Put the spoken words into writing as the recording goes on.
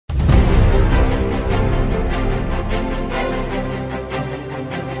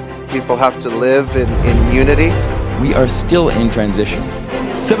people have to live in unity. We are still in transition.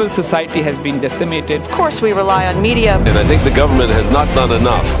 Civil society has been decimated. Of course, we rely on media. And I think the government has not done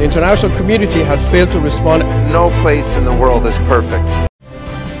enough. The international community has failed to respond. No place in the world is perfect.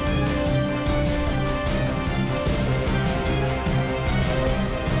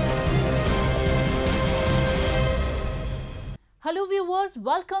 Hello viewers,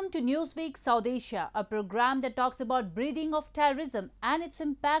 welcome to Newsweek South Asia, a program that talks about breeding of terrorism and its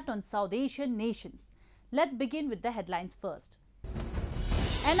impact on South Asian nations. Let's begin with the headlines first.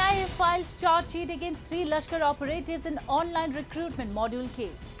 NIA files charge sheet against 3 Lashkar operatives in online recruitment module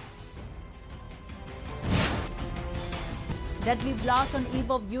case. Deadly blast on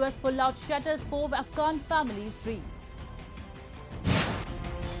eve of US pullout shatters poor Afghan families' dreams.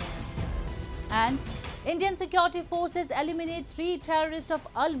 And Indian security forces eliminate 3 terrorists of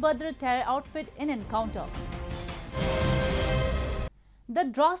Al-Badr terror outfit in encounter. The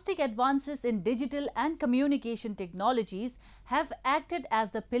drastic advances in digital and communication technologies have acted as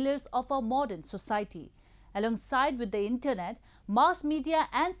the pillars of our modern society. Alongside with the internet, mass media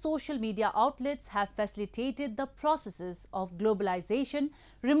and social media outlets have facilitated the processes of globalization,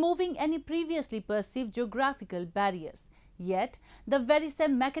 removing any previously perceived geographical barriers. Yet, the very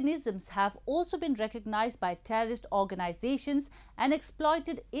same mechanisms have also been recognized by terrorist organizations and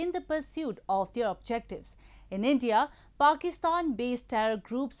exploited in the pursuit of their objectives. In India, Pakistan-based terror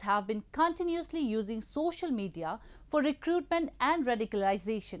groups have been continuously using social media for recruitment and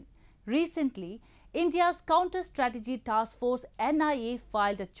radicalization. Recently, India's Counter-Strategy Task Force NIA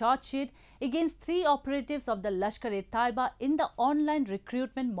filed a charge sheet against 3 operatives of the Lashkar-e-Taiba in the online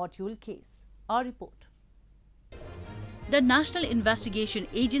recruitment module case. Our report. The National Investigation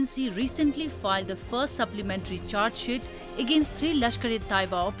Agency recently filed the first supplementary charge sheet against 3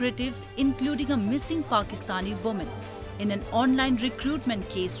 Lashkar-e-Taiba operatives, including a missing Pakistani woman, in an online recruitment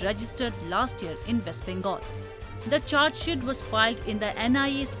case registered last year in West Bengal. The charge sheet was filed in the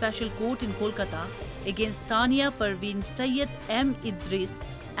NIA Special Court in Kolkata against Tania Parveen Sayyed M. Idris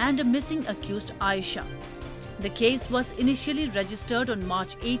and a missing accused Aisha. The case was initially registered on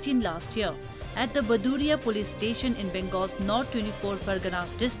March 18 last year at the Baduria police station in Bengal's North 24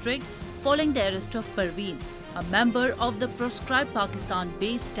 Parganas district following the arrest of Parveen, a member of the proscribed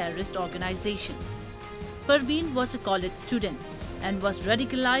Pakistan-based terrorist organization. Parveen was a college student and was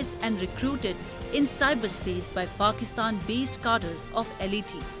radicalized and recruited in cyberspace by Pakistan-based cadres of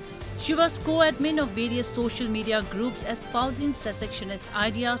LET. She was co-admin of various social media groups espousing secessionist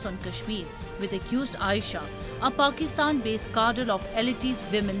ideas on Kashmir with accused Aisha, a Pakistan-based cadre of LET's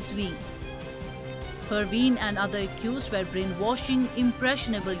women's wing. Parveen and other accused were brainwashing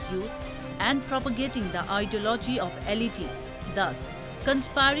impressionable youth and propagating the ideology of LET, thus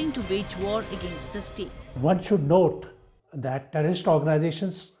conspiring to wage war against the state. One should note that terrorist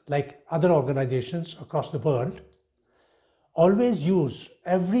organizations, like other organizations across the world, always use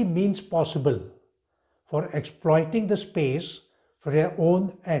every means possible for exploiting the space for their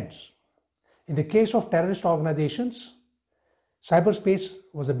own ends. In the case of terrorist organizations, cyberspace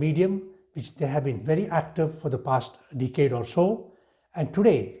was a medium which they have been very active for the past decade or so. And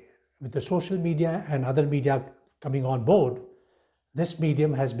today, with the social media and other media coming on board, this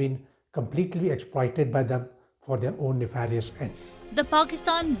medium has been completely exploited by them for their own nefarious ends. The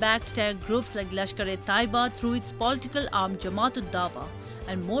Pakistan-backed terror groups like Lashkar-e-Taiba, through its political arm Jamaat-ud-Dawa,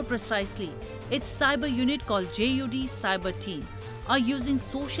 and more precisely, its cyber unit called JUD Cyber Team, are using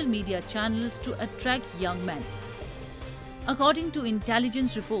social media channels to attract young men. According to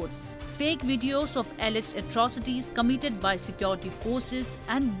intelligence reports, fake videos of alleged atrocities committed by security forces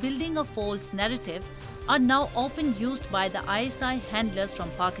and building a false narrative are now often used by the ISI handlers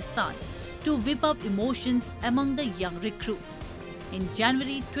from Pakistan to whip up emotions among the young recruits. In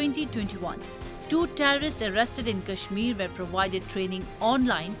January 2021, 2 terrorists arrested in Kashmir were provided training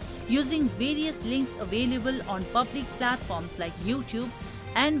online using various links available on public platforms like YouTube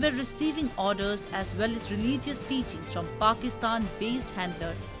and were receiving orders as well as religious teachings from Pakistan-based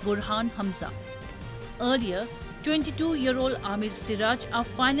handler Burhan Hamza. Earlier, 22-year-old Amir Siraj, a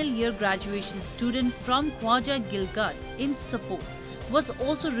final year graduation student from Khwaja Gilgad in Sapur, was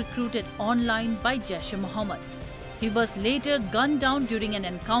also recruited online by Jaish-e-Mohammed. He was later gunned down during an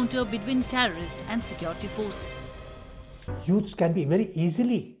encounter between terrorists and security forces. Youths can be very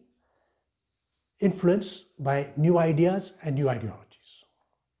easily influenced by new ideas and new ideologies.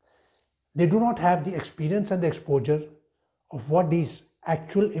 They do not have the experience and the exposure of what these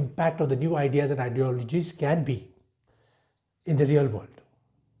actual impact of the new ideas and ideologies can be in the real world.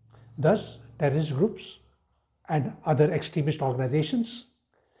 Thus, terrorist groups and other extremist organizations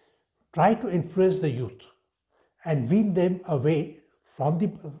try to influence the youth and wean them away from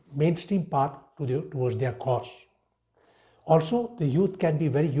the mainstream path towards their cause. Also, the youth can be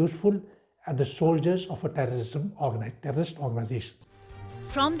very useful as the soldiers of a terrorist organization.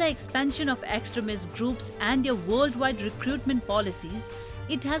 From the expansion of extremist groups and their worldwide recruitment policies,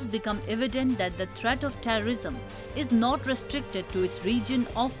 it has become evident that the threat of terrorism is not restricted to its region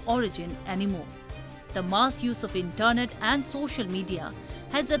of origin anymore. The mass use of internet and social media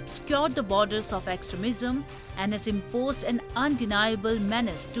has obscured the borders of extremism and has imposed an undeniable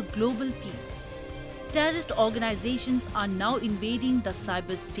menace to global peace. Terrorist organizations are now invading the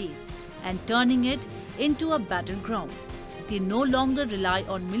cyberspace and turning it into a battleground. They no longer rely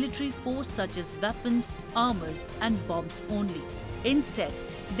on military force such as weapons, armors, and bombs only. Instead,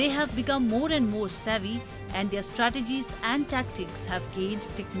 they have become more and more savvy, and their strategies and tactics have gained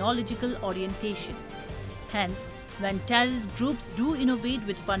technological orientation. Hence, when terrorist groups do innovate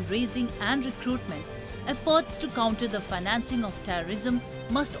with fundraising and recruitment, efforts to counter the financing of terrorism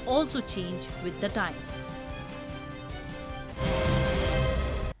must also change with the times.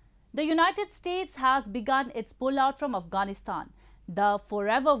 The United States has begun its pullout from Afghanistan, the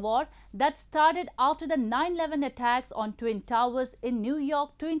forever war that started after the 9/11 attacks on Twin Towers in New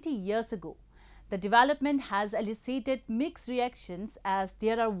York 20 years ago. The development has elicited mixed reactions as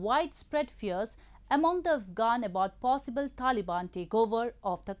there are widespread fears among the Afghan about possible Taliban takeover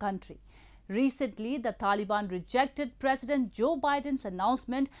of the country. Recently, the Taliban rejected President Joe Biden's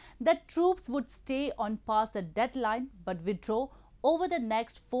announcement that troops would stay on past the deadline but withdraw over the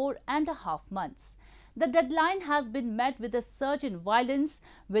next 4.5 months. The deadline has been met with a surge in violence,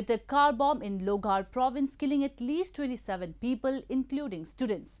 with a car bomb in Logar province killing at least 27 people, including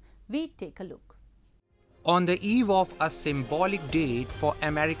students. We take a look. On the eve of a symbolic date for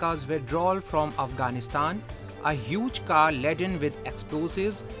America's withdrawal from Afghanistan, a huge car laden with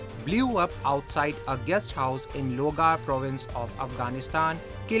explosives blew up outside a guest house in Logar province of Afghanistan,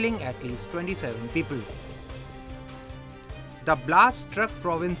 killing at least 27 people. The blast struck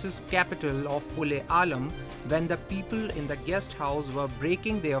province's capital of Pule Alam when the people in the guest house were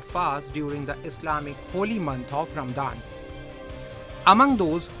breaking their fast during the Islamic holy month of Ramadan. Among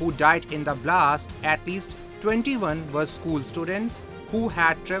those who died in the blast, at least 21 were school students who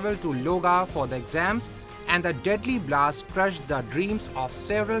had traveled to Logar for the exams, and the deadly blast crushed the dreams of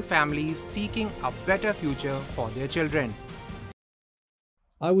several families seeking a better future for their children.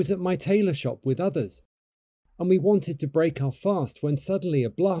 I was at my tailor shop with others, and we wanted to break our fast when suddenly a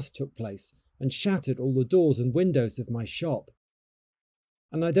blast took place and shattered all the doors and windows of my shop.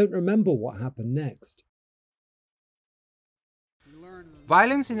 And I don't remember what happened next.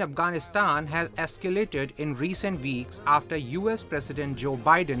 Violence in Afghanistan has escalated in recent weeks after US President Joe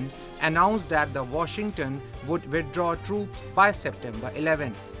Biden announced that Washington would withdraw troops by September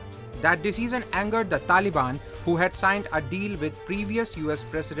 11. That decision angered the Taliban, who had signed a deal with previous US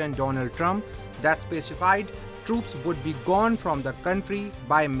President Donald Trump that specified troops would be gone from the country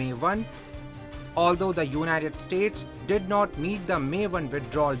by May 1. Although the United States did not meet the May 1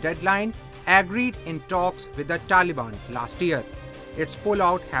 withdrawal deadline agreed in talks with the Taliban last year, its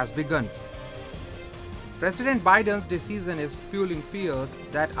pullout has begun. President Biden's decision is fueling fears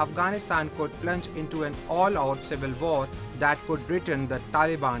that Afghanistan could plunge into an all-out civil war that could return the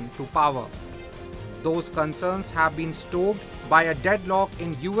Taliban to power. Those concerns have been stoked by a deadlock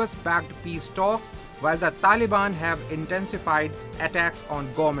in US-backed peace talks, while the Taliban have intensified attacks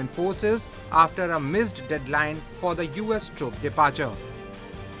on government forces after a missed deadline for the US troop departure.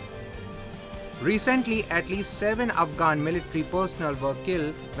 Recently, at least 7 Afghan military personnel were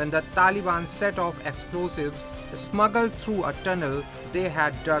killed when the Taliban set off explosives smuggled through a tunnel they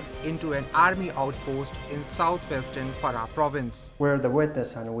had dug into an army outpost in southwestern Farah province. We're the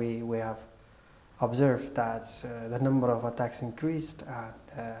witness, and we have observed that the number of attacks increased,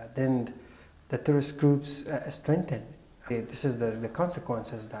 and then the terrorist groups strengthened. This is the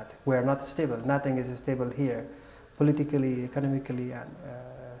consequences that we are not stable. Nothing is stable here, politically, economically, and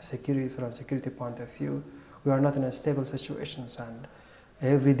from a security point of view. We are not in a stable situations, and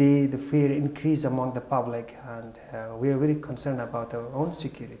every day the fear increases among the public, and we are very concerned about our own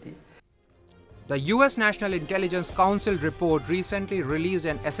security. The US National Intelligence Council report recently released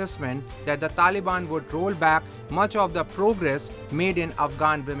an assessment that the Taliban would roll back much of the progress made in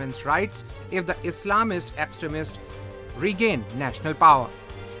Afghan women's rights if the Islamist extremists regain national power.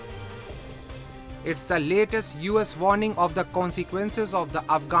 It's the latest US warning of the consequences of the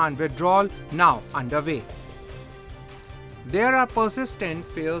Afghan withdrawal now underway. There are persistent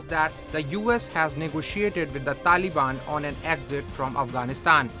fears that the US has negotiated with the Taliban on an exit from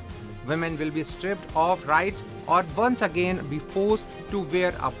Afghanistan. women will be stripped of rights or once again be forced to wear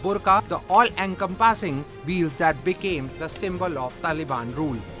a burqa, the all-encompassing wheels that became the symbol of Taliban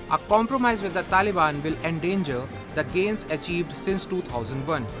rule. A compromise with the Taliban will endanger the gains achieved since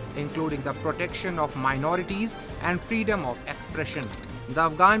 2001, including the protection of minorities and freedom of expression. The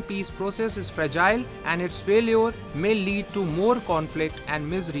Afghan peace process is fragile and its failure may lead to more conflict and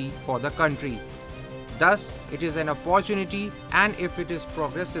misery for the country. Thus, it is an opportunity, and if it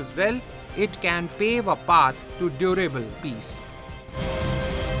progresses well, it can pave a path to durable peace.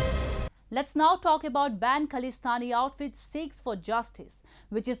 Let's now talk about banned Khalistani outfit Sikhs for Justice,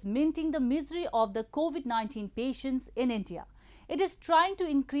 which is minting the misery of the COVID-19 patients in India. It is trying to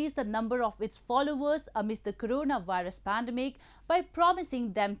increase the number of its followers amidst the coronavirus pandemic by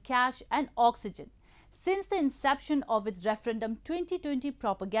promising them cash and oxygen. Since the inception of its referendum 2020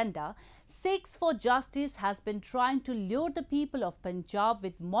 propaganda, Sikhs for Justice has been trying to lure the people of Punjab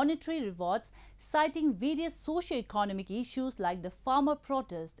with monetary rewards, citing various socio-economic issues like the farmer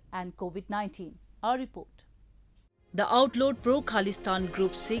protest and COVID-19. Our report. The outlawed pro-Khalistan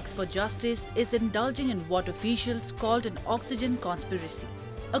group Sikhs for Justice is indulging in what officials called an oxygen conspiracy.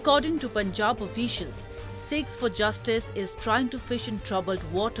 According to Punjab officials, Sikhs for Justice is trying to fish in troubled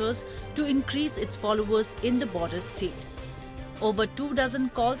waters to increase its followers in the border state. Over 24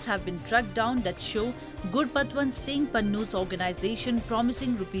 calls have been tracked down that show Gurpatwant Singh Pannu's organization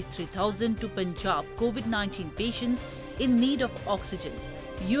promising ₹3,000 to Punjab COVID-19 patients in need of oxygen.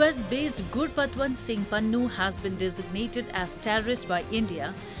 US-based Gurpatwant Singh Pannu has been designated as terrorist by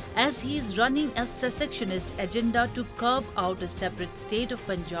India as he is running a secessionist agenda to carve out a separate state of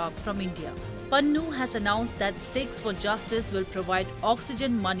Punjab from India. Pannu has announced that Sikhs for Justice will provide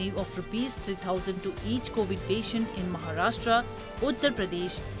oxygen money of ₹3,000 to each COVID patient in Maharashtra, Uttar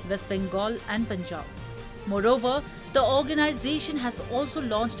Pradesh, West Bengal and Punjab. Moreover, the organization has also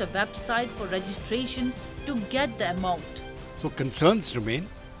launched a website for registration to get the amount. So concerns remain.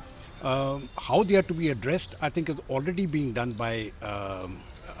 How they are to be addressed, I think, is already being done by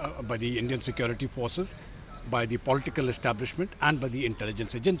the Indian security forces, by the political establishment and by the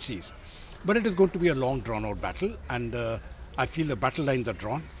intelligence agencies. But it is going to be a long drawn-out battle, and I feel the battle lines are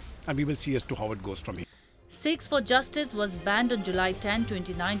drawn, and we will see as to how it goes from here. Sikhs for Justice was banned on July 10,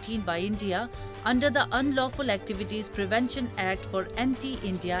 2019 by India under the Unlawful Activities Prevention Act for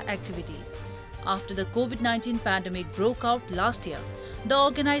anti-India activities. After the COVID-19 pandemic broke out last year, the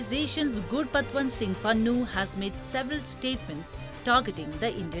organization's Gurpatwant Singh Pannu has made several statements targeting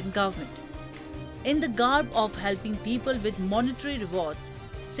the Indian government. In the garb of helping people with monetary rewards,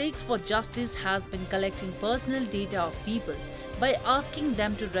 Sikhs for Justice has been collecting personal data of people by asking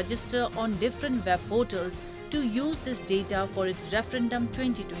them to register on different web portals to use this data for its referendum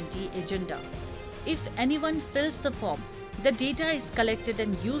 2020 agenda. If anyone fills the form, the data is collected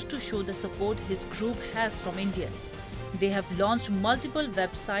and used to show the support his group has from Indians. They have launched multiple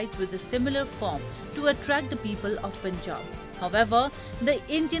websites with a similar form to attract the people of Punjab. However, the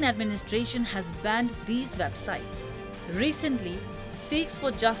Indian administration has banned these websites. Recently, Sikhs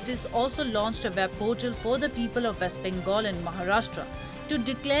for Justice also launched a web portal for the people of West Bengal and Maharashtra to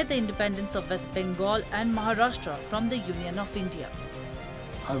declare the independence of West Bengal and Maharashtra from the Union of India.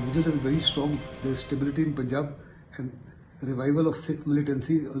 Our vision is very strong. There is stability in Punjab and revival of Sikh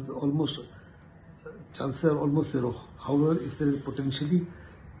militancy is chances are almost zero. However, if there is potentially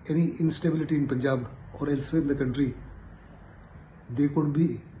any instability in Punjab or elsewhere in the country, they could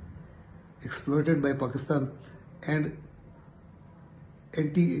be exploited by Pakistan and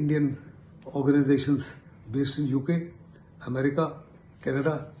anti-Indian organizations based in UK, America,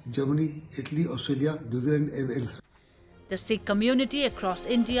 Canada, Germany, Italy, Australia, New Zealand and elsewhere. The Sikh community across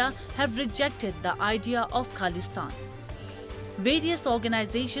India have rejected the idea of Khalistan. Various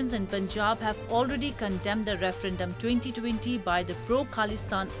organizations in Punjab have already condemned the referendum 2020 by the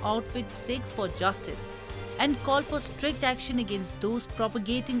pro-Khalistan outfit Sikhs for Justice and called for strict action against those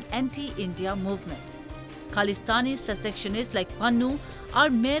propagating anti-India movement. Khalistani secessionists like Pannu are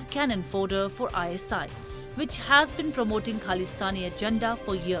mere cannon fodder for ISI, which has been promoting Khalistani agenda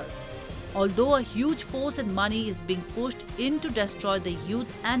for years. Although a huge force and money is being pushed in to destroy the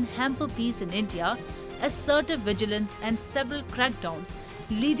youth and hamper peace in India, assertive vigilance and several crackdowns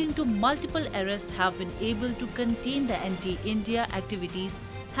leading to multiple arrests have been able to contain the anti-India activities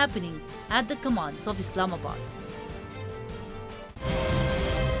happening at the commands of Islamabad.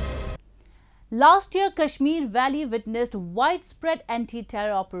 Last year, Kashmir Valley witnessed widespread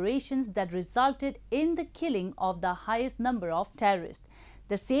anti-terror operations that resulted in the killing of the highest number of terrorists.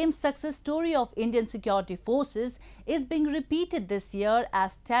 The same success story of Indian security forces is being repeated this year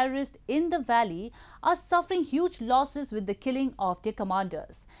as terrorists in the valley are suffering huge losses with the killing of their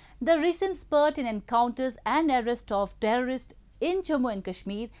commanders. The recent spurt in encounters and arrest of terrorists in Jammu and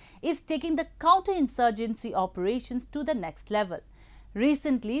Kashmir is taking the counter-insurgency operations to the next level.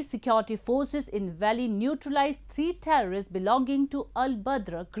 Recently, security forces in valley neutralized 3 terrorists belonging to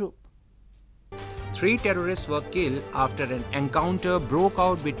Al-Badr group. 3 terrorists were killed after an encounter broke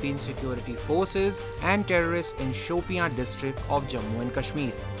out between security forces and terrorists in Shopian district of Jammu and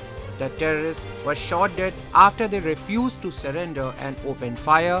Kashmir. The terrorists were shot dead after they refused to surrender and opened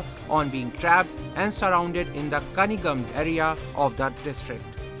fire on being trapped and surrounded in the Kanigam area of that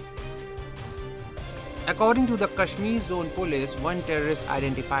district. According to the Kashmir Zone Police, one terrorist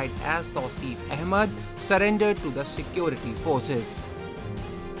identified as Tausif Ahmed surrendered to the security forces.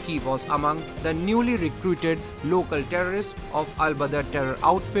 He was among the newly recruited local terrorists of Al-Badr terror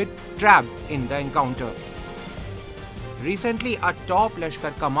outfit trapped in the encounter. Recently, a top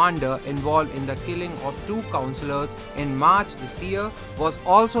Lashkar commander involved in the killing of 2 councillors in March this year was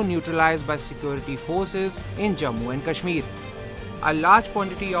also neutralized by security forces in Jammu and Kashmir. A large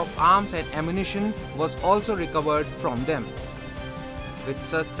quantity of arms and ammunition was also recovered from them. With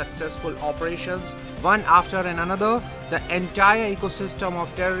such successful operations, one after another, the entire ecosystem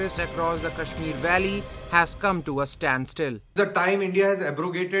of terrorists across the Kashmir Valley has come to a standstill. The time India has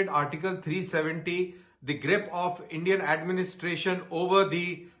abrogated Article 370, the grip of Indian administration over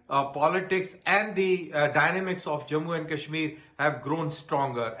the politics and the dynamics of Jammu and Kashmir have grown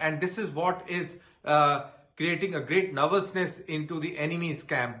stronger. And this is what is creating a great nervousness into the enemy's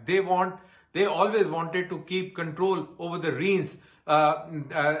camp. They always wanted to keep control over the reins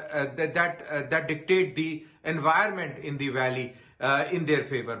that dictate the environment in the valley in their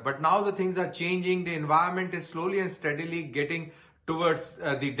favor. But now the things are changing. The environment is slowly and steadily getting towards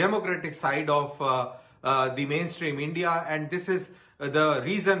the democratic side of the mainstream India, and this is the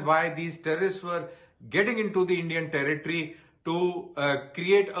reason why these terrorists were getting into the Indian territory to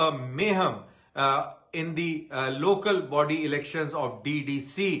create a mayhem in the local body elections of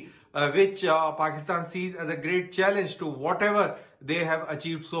DDC, which Pakistan sees as a great challenge to whatever they have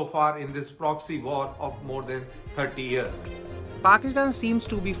achieved so far in this proxy war of more than 30 years. Pakistan seems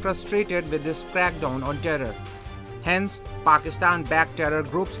to be frustrated with this crackdown on terror. Hence, Pakistan-backed terror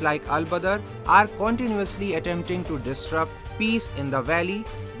groups like Al-Badr are continuously attempting to disrupt peace in the valley,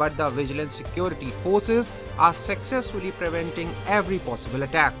 but the vigilant security forces are successfully preventing every possible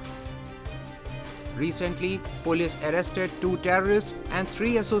attack. Recently, police arrested 2 terrorists and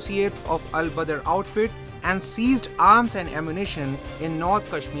 3 associates of Al-Badr outfit and seized arms and ammunition in North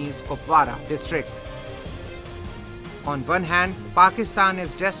Kashmir's Kupwara district. On one hand, Pakistan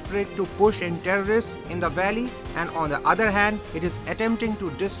is desperate to push in terrorists in the valley, and on the other hand, it is attempting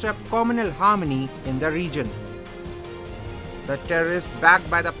to disrupt communal harmony in the region. The terrorists backed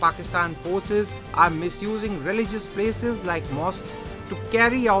by the Pakistan forces are misusing religious places like mosques to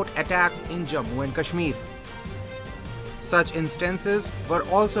carry out attacks in Jammu and Kashmir. Such instances were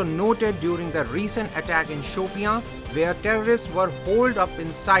also noted during the recent attack in Shopian, where terrorists were holed up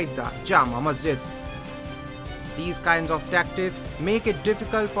inside the Jama Masjid. These kinds of tactics make it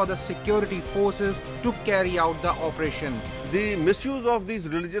difficult for the security forces to carry out the operation. The misuse of these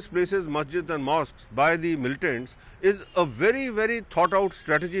religious places, masjids and mosques by the militants is a very, very thought out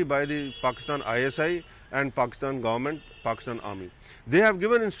strategy by the Pakistan ISI and Pakistan government, Pakistan Army. They have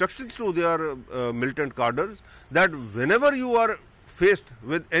given instructions to their militant cadres that whenever you are faced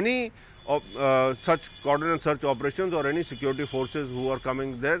with any such coordinate search operations or any security forces who are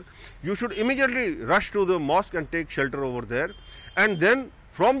coming there, you should immediately rush to the mosque and take shelter over there, and then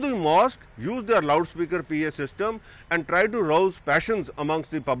from the mosque use their loudspeaker PA system and try to rouse passions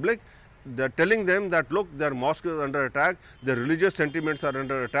amongst the public. They're telling them that look, their mosque is under attack, their religious sentiments are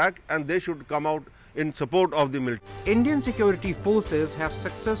under attack, and they should come out in support of the military. Indian security forces have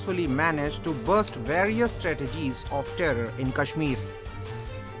successfully managed to burst various strategies of terror in Kashmir.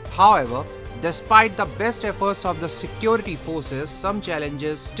 However, despite the best efforts of the security forces, some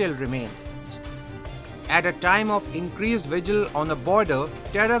challenges still remain. At a time of increased vigil on the border,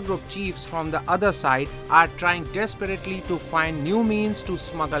 terror group chiefs from the other side are trying desperately to find new means to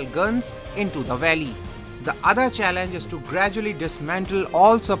smuggle guns into the valley. The other challenge is to gradually dismantle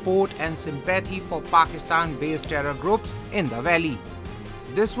all support and sympathy for Pakistan-based terror groups in the valley.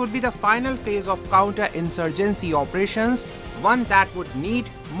 This would be the final phase of counter-insurgency operations, one that would need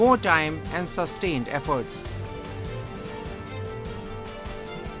more time and sustained efforts.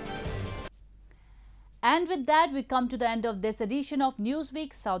 And with that, we come to the end of this edition of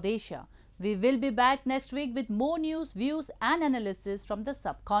Newsweek South Asia. We will be back next week with more news, views and analysis from the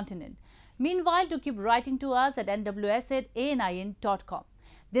subcontinent. Meanwhile, do keep writing to us at nws@anin.com.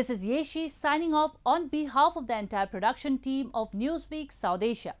 This is Yeshi signing off on behalf of the entire production team of Newsweek South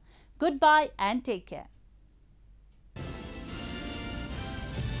Asia. Goodbye and take care.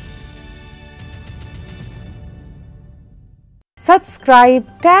 Subscribe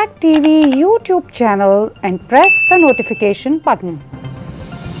TAG TV YouTube channel and press the notification button.